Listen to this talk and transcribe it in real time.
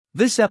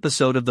This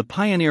episode of the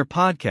Pioneer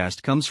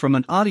Podcast comes from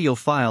an audio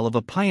file of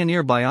a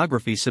pioneer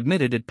biography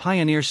submitted at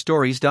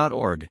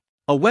pioneerstories.org,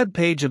 a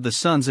webpage of the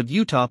Sons of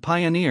Utah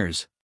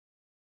Pioneers.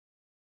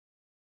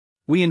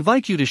 We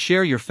invite you to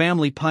share your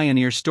family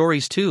pioneer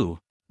stories too,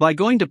 by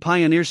going to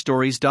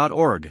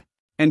pioneerstories.org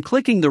and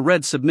clicking the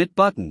red Submit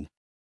button.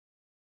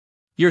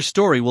 Your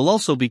story will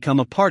also become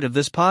a part of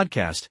this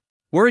podcast,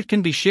 where it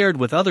can be shared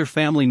with other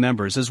family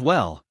members as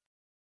well.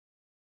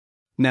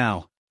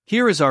 Now,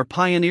 here is our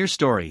pioneer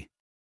story.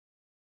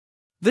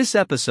 This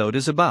episode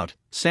is about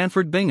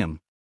Sanford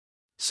Bingham.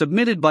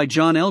 Submitted by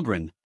John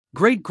Elgren,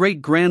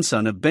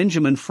 great-great-grandson of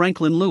Benjamin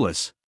Franklin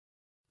Lewis.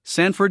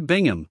 Sanford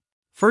Bingham,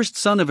 first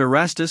son of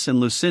Erastus and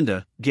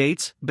Lucinda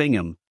Gates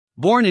Bingham,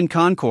 born in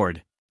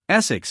Concord,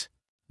 Essex,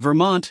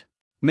 Vermont,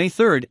 May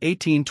 3,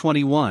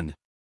 1821.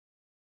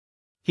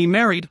 He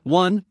married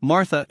 1.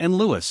 Martha and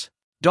Lewis,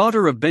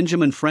 daughter of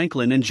Benjamin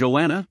Franklin and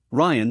Joanna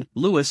Ryan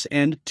Lewis,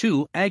 and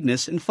 2.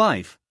 Agnes and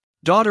Fife,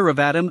 daughter of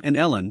Adam and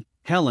Ellen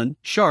Helen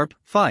Sharp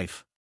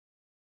Fife.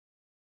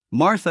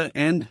 Martha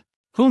and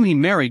whom he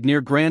married near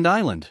Grand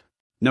Island,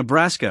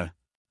 Nebraska,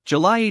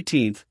 July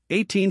 18,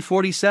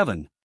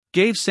 1847,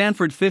 gave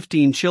Sanford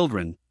 15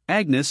 children.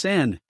 Agnes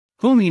and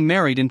whom he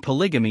married in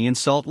polygamy in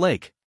Salt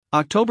Lake,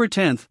 October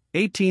 10,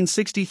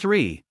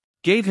 1863,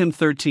 gave him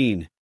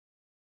 13.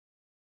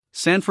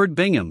 Sanford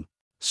Bingham,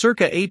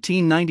 circa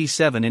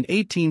 1897 and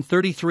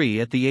 1833,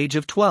 at the age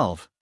of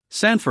 12.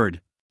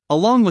 Sanford,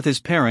 along with his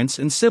parents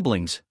and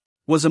siblings,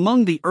 was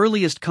among the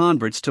earliest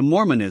converts to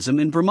Mormonism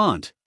in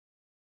Vermont.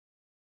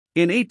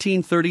 In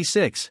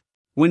 1836,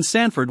 when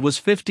Sanford was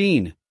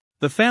 15,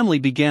 the family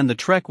began the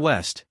trek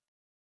west.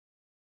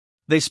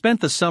 They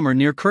spent the summer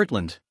near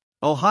Kirtland,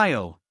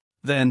 Ohio,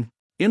 then,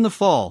 in the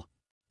fall,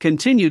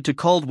 continued to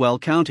Caldwell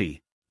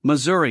County,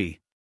 Missouri.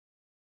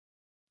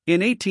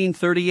 In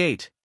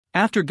 1838,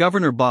 after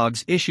Governor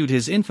Boggs issued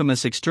his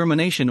infamous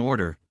extermination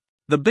order,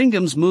 the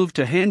Binghams moved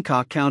to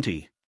Hancock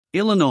County,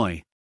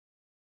 Illinois.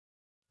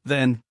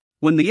 Then,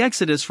 when the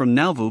exodus from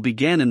Nauvoo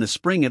began in the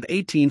spring of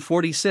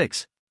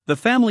 1846, the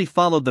family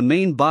followed the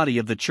main body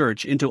of the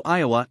church into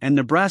Iowa and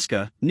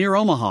Nebraska, near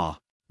Omaha,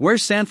 where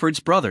Sanford's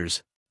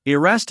brothers,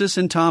 Erastus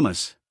and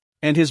Thomas,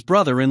 and his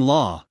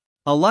brother-in-law,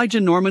 Elijah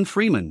Norman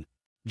Freeman,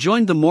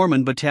 joined the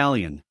Mormon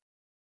battalion.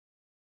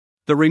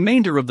 The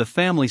remainder of the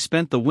family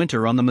spent the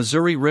winter on the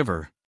Missouri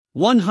River,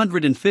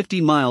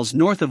 150 miles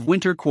north of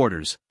winter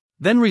quarters,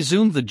 then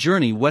resumed the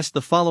journey west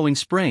the following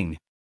spring.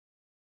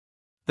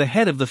 The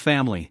head of the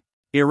family,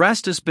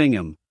 Erastus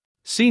Bingham,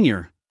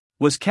 Sr.,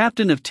 was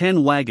captain of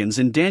 10 wagons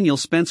in Daniel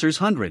Spencer's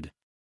 100.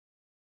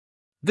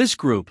 This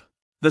group,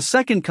 the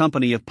second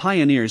company of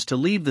pioneers to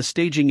leave the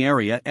staging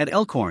area at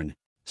Elkhorn,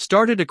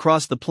 started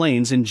across the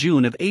plains in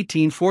June of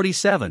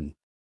 1847.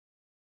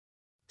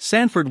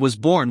 Sanford was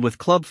born with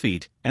club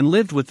feet and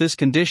lived with this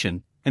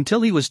condition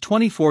until he was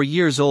 24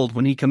 years old,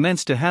 when he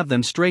commenced to have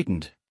them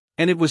straightened,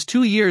 and it was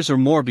 2 years or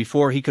more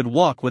before he could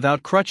walk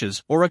without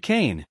crutches or a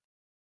cane.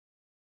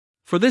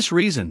 For this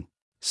reason,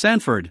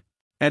 Sanford,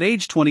 at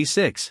age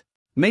 26,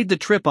 made the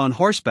trip on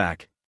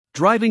horseback,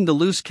 driving the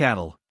loose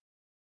cattle.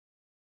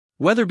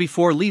 Whether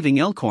before leaving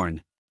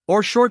Elkhorn,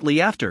 or shortly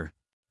after,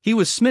 he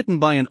was smitten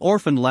by an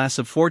orphan lass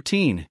of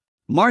 14,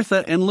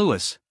 Martha and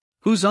Lewis,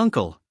 whose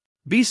uncle,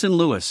 Beeson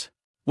Lewis,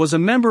 was a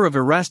member of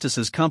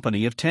Erastus's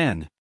company of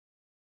 10.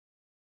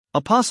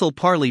 Apostle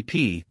Parley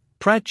P.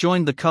 Pratt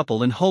joined the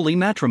couple in holy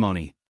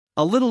matrimony,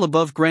 a little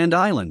above Grand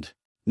Island,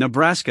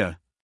 Nebraska,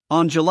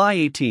 on July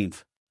 18,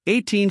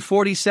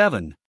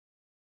 1847.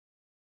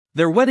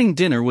 Their wedding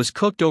dinner was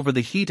cooked over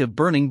the heat of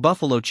burning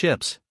buffalo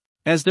chips,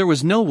 as there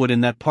was no wood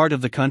in that part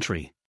of the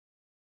country.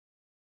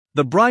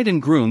 The bride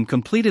and groom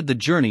completed the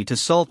journey to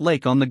Salt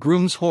Lake on the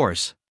groom's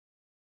horse.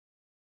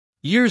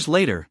 Years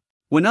later,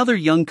 when other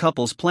young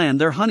couples planned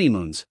their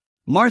honeymoons,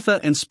 Martha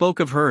and spoke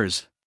of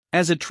hers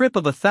as a trip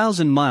of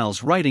 1,000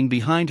 miles riding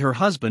behind her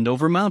husband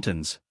over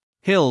mountains,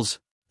 hills,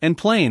 and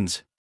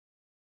plains.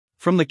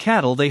 From the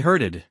cattle they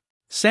herded,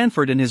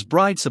 Sanford and his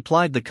bride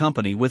supplied the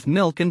company with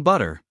milk and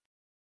butter.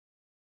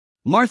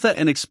 Martha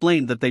and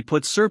explained that they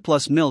put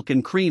surplus milk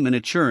and cream in a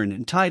churn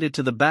and tied it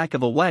to the back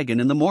of a wagon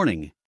in the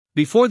morning,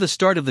 before the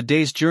start of the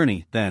day's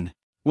journey. Then,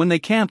 when they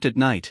camped at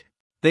night,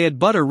 they had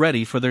butter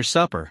ready for their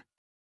supper.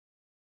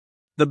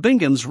 The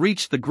Binghams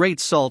reached the Great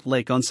Salt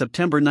Lake on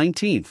September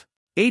 19,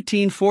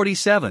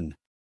 1847.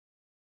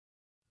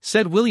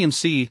 Said William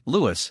C.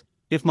 Lewis,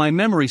 "If my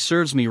memory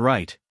serves me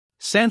right,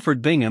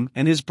 Sanford Bingham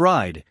and his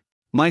bride,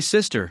 my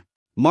sister,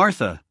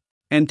 Martha,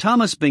 and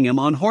Thomas Bingham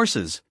on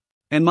horses,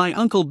 and my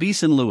uncle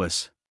Beeson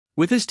Lewis,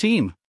 with his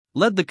team,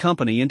 led the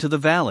company into the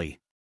valley."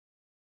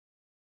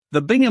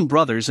 The Bingham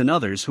brothers and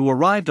others who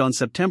arrived on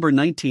September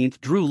 19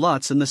 drew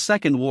lots in the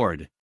second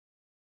ward.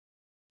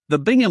 The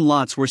Bingham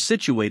lots were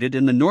situated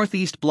in the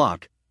northeast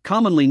block,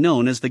 commonly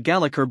known as the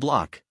Gallagher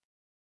Block.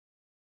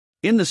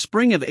 In the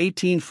spring of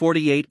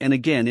 1848 and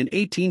again in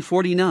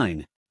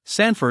 1849,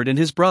 Sanford and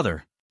his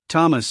brother,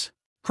 Thomas,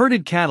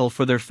 herded cattle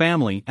for their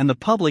family and the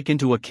public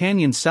into a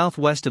canyon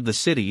southwest of the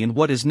city in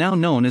what is now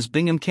known as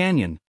Bingham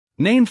Canyon,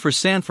 named for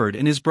Sanford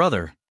and his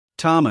brother,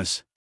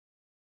 Thomas.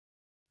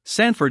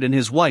 Sanford and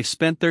his wife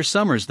spent their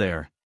summers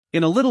there,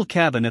 in a little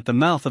cabin at the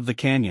mouth of the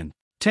canyon,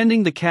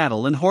 tending the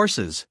cattle and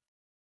horses.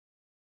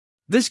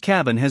 This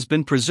cabin has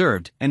been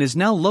preserved and is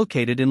now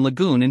located in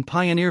Lagoon in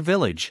Pioneer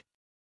Village.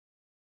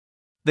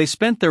 They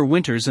spent their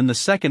winters in the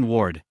Second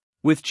Ward,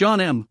 with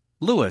John M.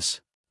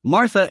 Lewis,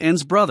 Martha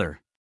N's brother.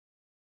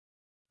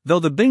 Though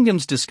the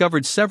Binghams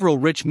discovered several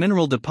rich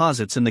mineral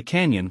deposits in the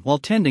canyon while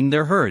tending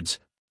their herds,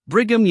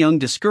 Brigham Young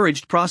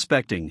discouraged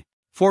prospecting,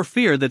 for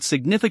fear that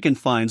significant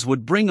finds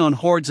would bring on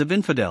hordes of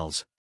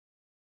infidels.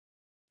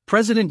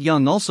 President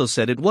Young also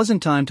said it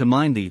wasn't time to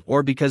mine the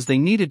ore because they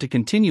needed to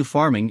continue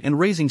farming and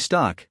raising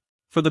stock,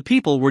 for the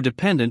people were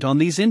dependent on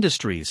these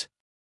industries.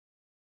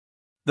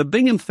 The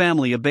Bingham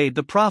family obeyed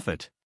the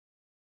prophet.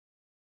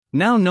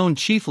 Now known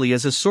chiefly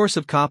as a source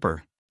of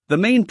copper, the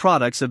main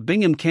products of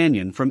Bingham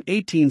Canyon from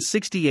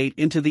 1868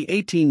 into the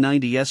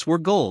 1890s were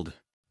gold,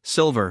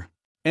 silver,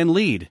 and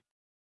lead.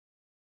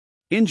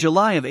 In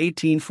July of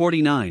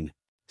 1849,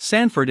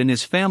 Sanford and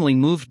his family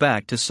moved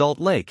back to Salt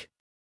Lake.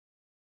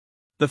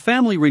 The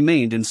family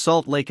remained in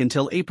Salt Lake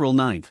until April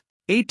 9,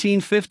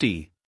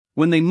 1850,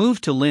 when they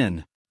moved to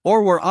Lynn,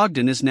 or where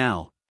Ogden is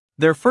now,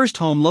 their first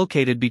home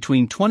located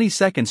between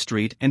 22nd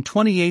Street and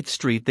 28th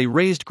Street. They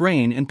raised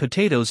grain and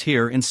potatoes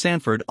here, and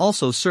Sanford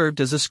also served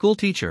as a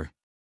schoolteacher.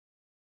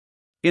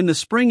 In the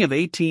spring of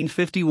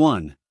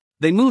 1851,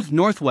 they moved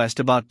northwest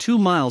about 2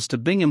 miles to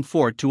Bingham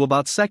Fort to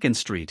about 2nd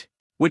Street,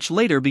 which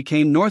later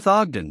became North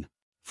Ogden,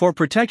 for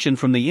protection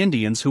from the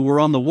Indians who were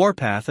on the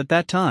warpath at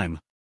that time.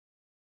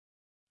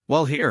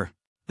 While here,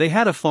 they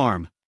had a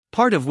farm,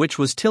 part of which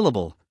was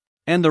tillable,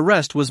 and the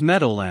rest was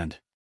meadowland.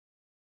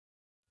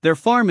 Their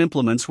farm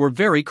implements were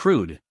very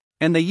crude,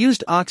 and they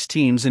used ox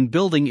teams in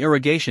building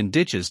irrigation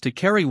ditches to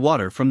carry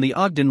water from the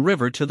Ogden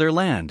River to their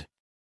land.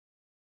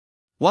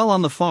 While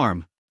on the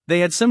farm,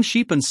 they had some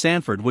sheep, and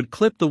Sanford would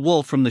clip the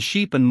wool from the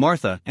sheep, and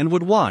Martha and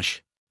would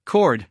wash,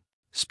 cord,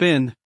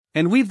 spin,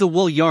 and weave the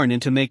wool yarn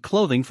into make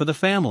clothing for the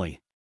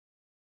family.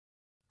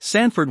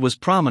 Sanford was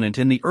prominent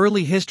in the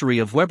early history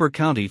of Weber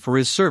County for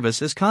his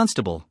service as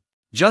constable,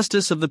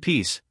 justice of the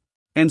peace,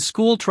 and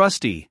school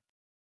trustee.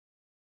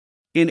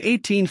 In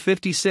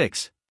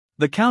 1856,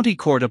 the county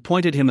court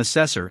appointed him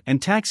assessor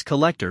and tax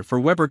collector for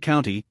Weber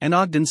County and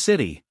Ogden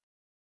City.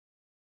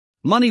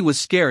 Money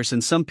was scarce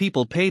and some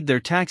people paid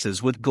their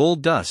taxes with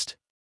gold dust.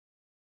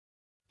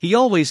 He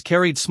always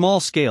carried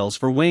small scales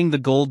for weighing the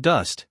gold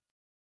dust.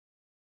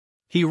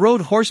 He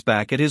rode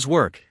horseback at his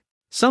work,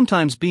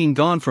 sometimes being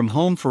gone from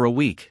home for a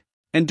week,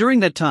 and during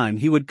that time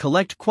he would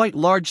collect quite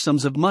large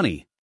sums of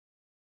money.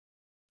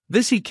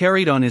 This he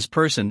carried on his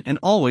person and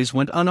always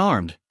went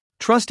unarmed,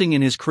 trusting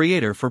in his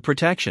Creator for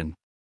protection.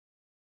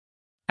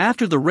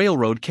 After the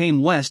railroad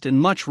came west and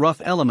much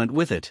rough element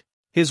with it,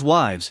 his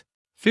wives,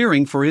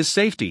 fearing for his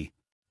safety,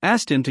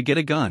 asked him to get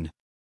a gun.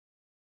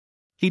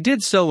 He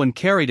did so and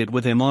carried it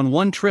with him on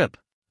one trip,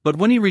 but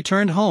when he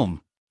returned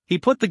home, he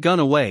put the gun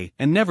away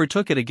and never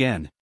took it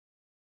again.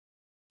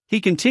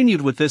 He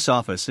continued with this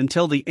office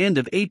until the end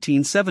of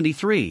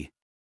 1873.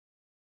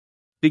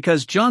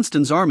 Because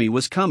Johnston's army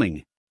was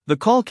coming, the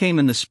call came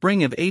in the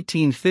spring of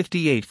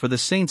 1858 for the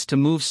Saints to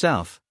move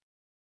south.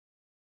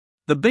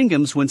 The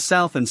Binghams went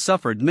south and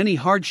suffered many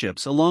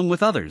hardships along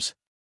with others.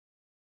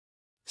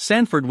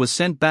 Sanford was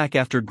sent back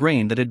after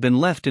grain that had been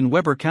left in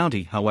Weber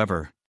County.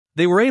 However,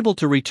 they were able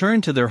to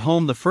return to their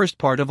home the first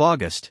part of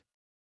August.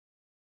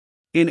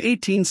 In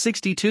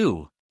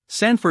 1862,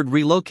 Sanford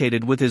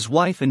relocated with his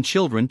wife and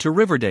children to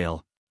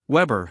Riverdale,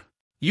 Weber,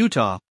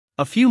 Utah,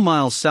 a few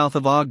miles south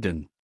of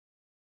Ogden.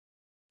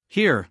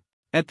 Here,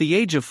 at the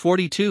age of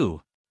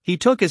 42, he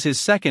took as his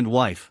second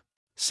wife,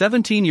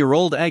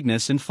 17-year-old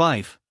Agnes N.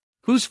 Fife,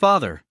 whose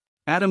father,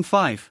 Adam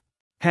Fife,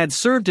 had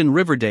served in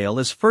Riverdale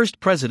as first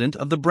president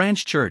of the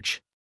branch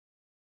church.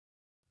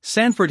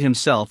 Sanford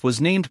himself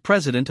was named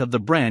president of the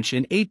branch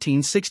in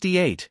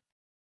 1868.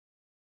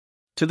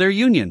 To their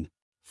union,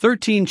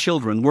 13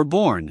 children were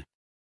born.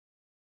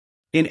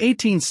 In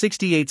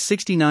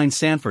 1868-69,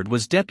 Sanford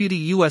was deputy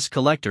U.S.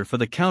 collector for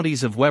the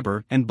counties of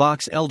Weber and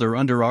Box Elder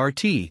under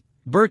R.T.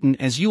 Burton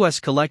as U.S.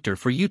 collector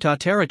for Utah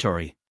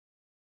Territory.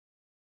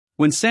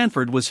 When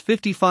Sanford was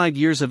 55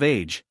 years of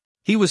age,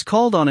 he was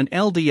called on an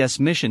LDS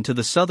mission to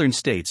the southern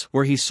states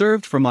where he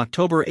served from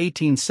October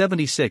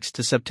 1876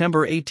 to September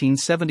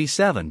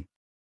 1877.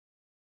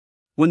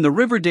 When the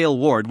Riverdale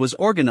Ward was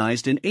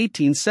organized in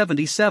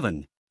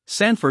 1877,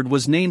 Sanford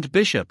was named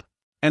bishop,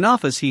 an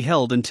office he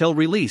held until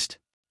released,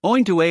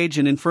 owing to age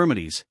and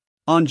infirmities,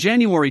 on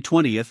January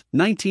 20,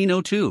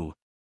 1902.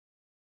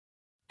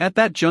 At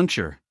that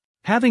juncture,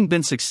 having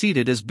been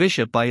succeeded as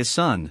bishop by his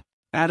son,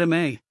 Adam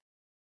A.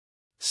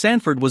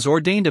 Sanford was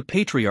ordained a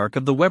patriarch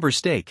of the Weber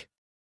stake.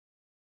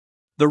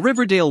 The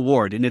Riverdale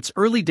Ward in its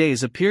early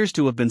days appears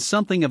to have been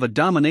something of a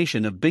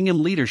domination of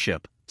Bingham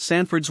leadership.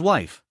 Sanford's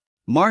wife,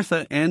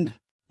 Martha N.,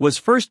 was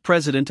first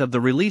president of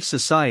the Relief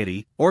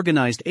Society,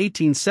 organized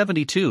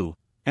 1872,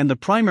 and the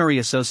Primary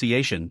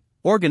Association,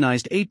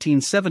 organized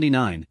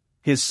 1879.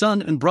 His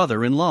son and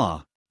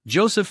brother-in-law,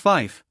 Joseph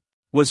Fife,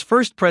 was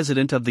first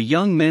president of the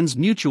Young Men's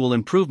Mutual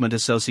Improvement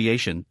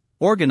Association,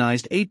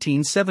 organized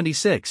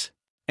 1876,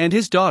 and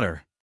his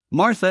daughter,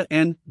 Martha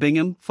N.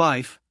 Bingham,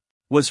 Fife,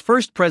 was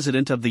first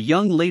president of the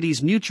Young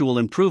Ladies' Mutual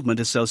Improvement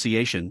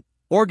Association,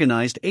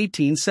 organized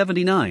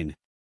 1879.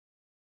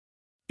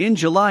 In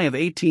July of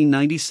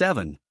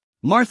 1897,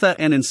 Martha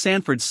and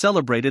Sanford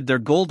celebrated their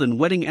golden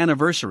wedding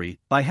anniversary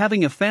by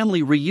having a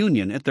family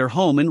reunion at their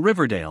home in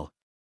Riverdale.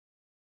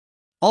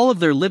 All of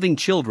their living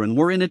children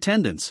were in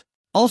attendance,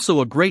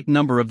 also a great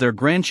number of their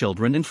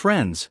grandchildren and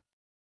friends.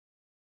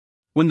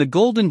 When the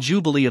Golden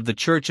Jubilee of the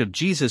Church of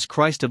Jesus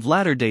Christ of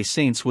Latter-day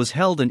Saints was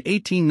held in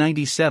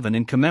 1897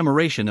 in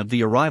commemoration of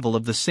the arrival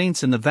of the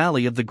saints in the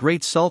valley of the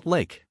Great Salt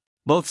Lake,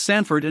 both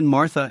Sanford and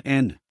Martha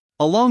N.,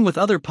 along with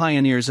other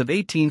pioneers of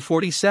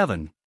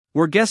 1847,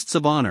 were guests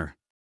of honor.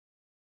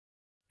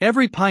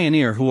 Every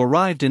pioneer who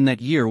arrived in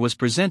that year was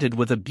presented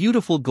with a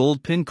beautiful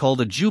gold pin called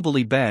a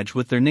Jubilee badge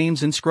with their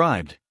names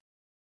inscribed.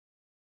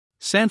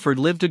 Sanford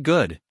lived a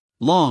good,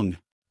 long,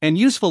 and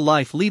useful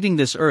life, leaving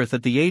this earth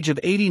at the age of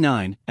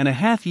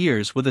 89.5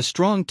 years with a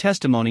strong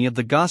testimony of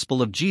the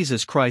gospel of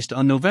Jesus Christ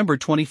on November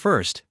 21,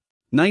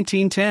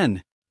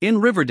 1910, in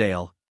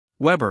Riverdale,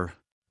 Weber,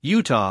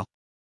 Utah.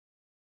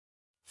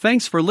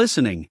 Thanks for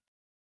listening.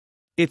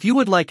 If you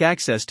would like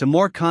access to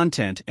more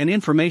content and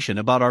information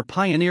about our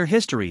pioneer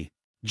history,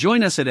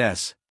 join us at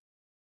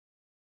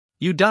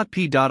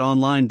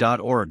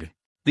su.p.online.org,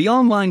 the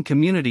online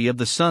community of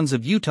the Sons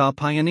of Utah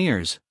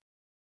Pioneers.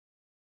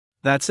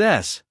 That's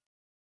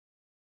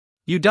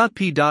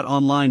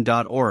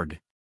su.p.online.org.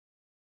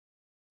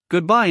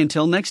 Goodbye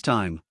until next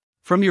time,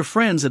 from your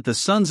friends at the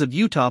Sons of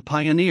Utah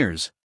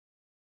Pioneers.